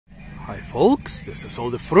Hi folks, this is all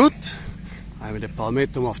the fruit. I'm in the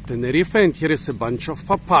Palmetto of Tenerife and here is a bunch of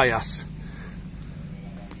papayas.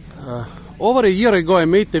 Over a year ago I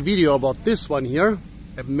made a video about this one here,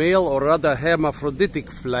 a male or rather hermaphroditic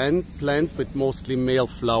plant with mostly male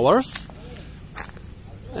flowers.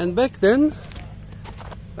 And back then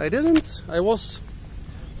I was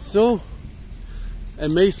so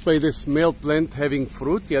amazed by this male plant having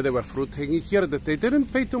fruit. Yeah, there were fruit hanging here, that I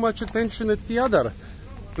didn't pay too much attention at the other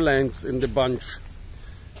plants in the bunch.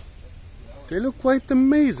 They look quite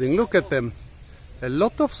amazing. Look at them. A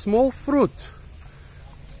lot of small fruit.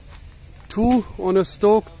 2 on a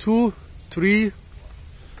stalk, 2, 3.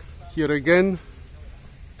 Here again,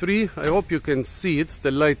 3. I hope you can see it.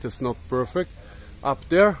 The light is not perfect. Up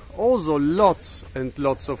there, also lots and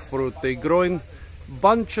lots of fruit. They grow in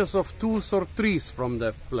bunches of 2s or 3s from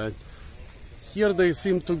that plant. Here they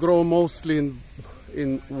seem to grow mostly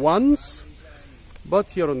in ones.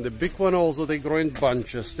 But here on the big one also they grow in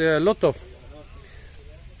bunches. There are a lot of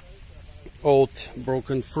old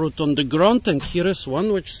broken fruit on the ground, and here is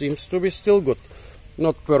one which seems to be still good.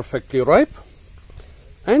 Not perfectly ripe.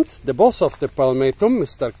 And the boss of the Palmetto,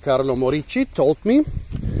 Mr. Carlo Morici, told me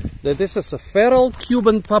that this is a feral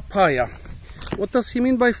Cuban papaya. What does he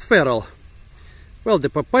mean by feral? Well,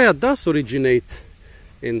 the papaya does originate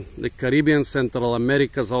in the Caribbean, Central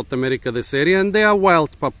America, South America, this area, and they are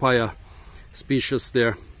wild papaya species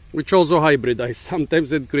there, which also hybridize.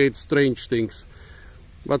 Sometimes it creates strange things.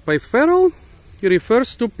 But by feral, he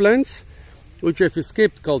refers to plants which have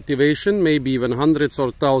escaped cultivation, maybe even hundreds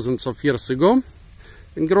or thousands of years ago,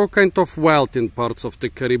 and grow kind of wild in parts of the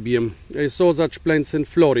Caribbean. I saw such plants in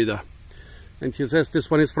Florida. And he says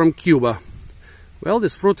this one is from Cuba. Well,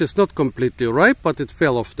 this fruit is not completely ripe, but it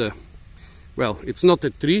fell off the... Well, it's not a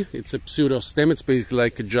tree, it's a pseudo stem. It's basically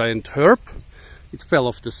like a giant herb. It fell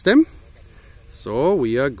off the stem. So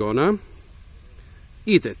we are gonna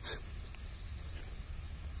eat it.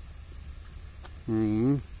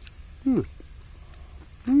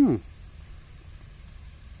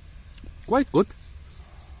 Quite good.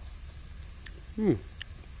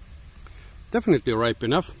 Definitely ripe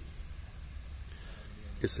enough.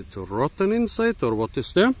 Is it rotten inside or what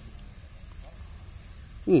is there?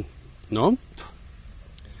 No.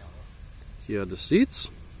 Here are the seeds.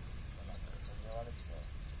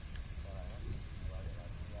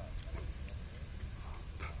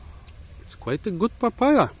 It's quite a good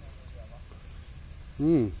papaya.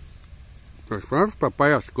 As far as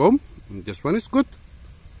papayas go, this one is good.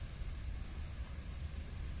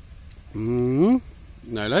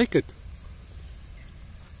 I like it.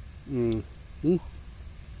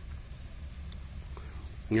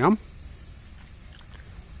 Yeah.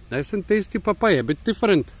 Nice and tasty papaya, a bit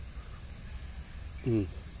different.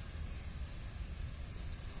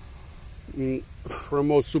 From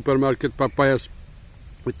most supermarket papayas,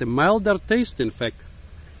 with a milder taste, in fact.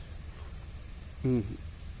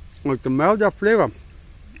 With a milder flavor,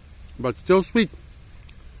 but still sweet.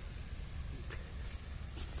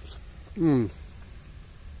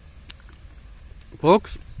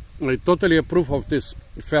 Folks, I totally approve of this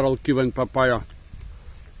feral Cuban papaya.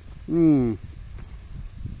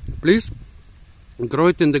 Please grow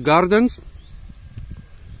it in the gardens.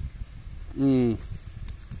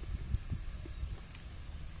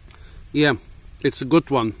 Yeah, it's a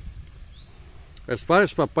good one. As far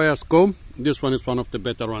as papayas go, this one is one of the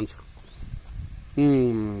better ones.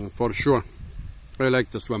 For sure. I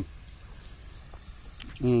like this one.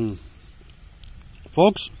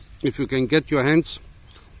 Folks, if you can get your hands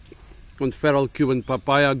on feral Cuban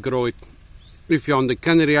papaya, grow it. If you're on the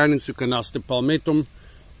Canary Islands, you can ask the Palmetto.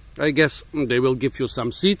 I guess they will give you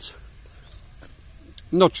some seeds.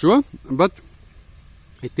 Not sure, but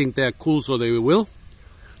I think they are cool, so they will.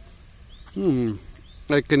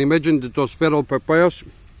 I can imagine that those feral papayas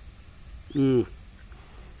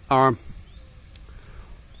are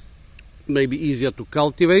maybe easier to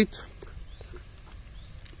cultivate,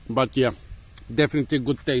 but yeah, definitely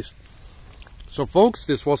good taste. So folks,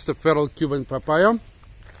 this was the feral Cuban papaya.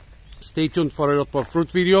 Stay tuned for a lot more fruit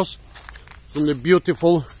videos from the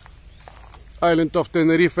beautiful island of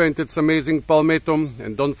Tenerife and its amazing Palmetto,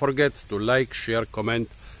 and don't forget to like, share, comment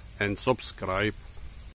and subscribe.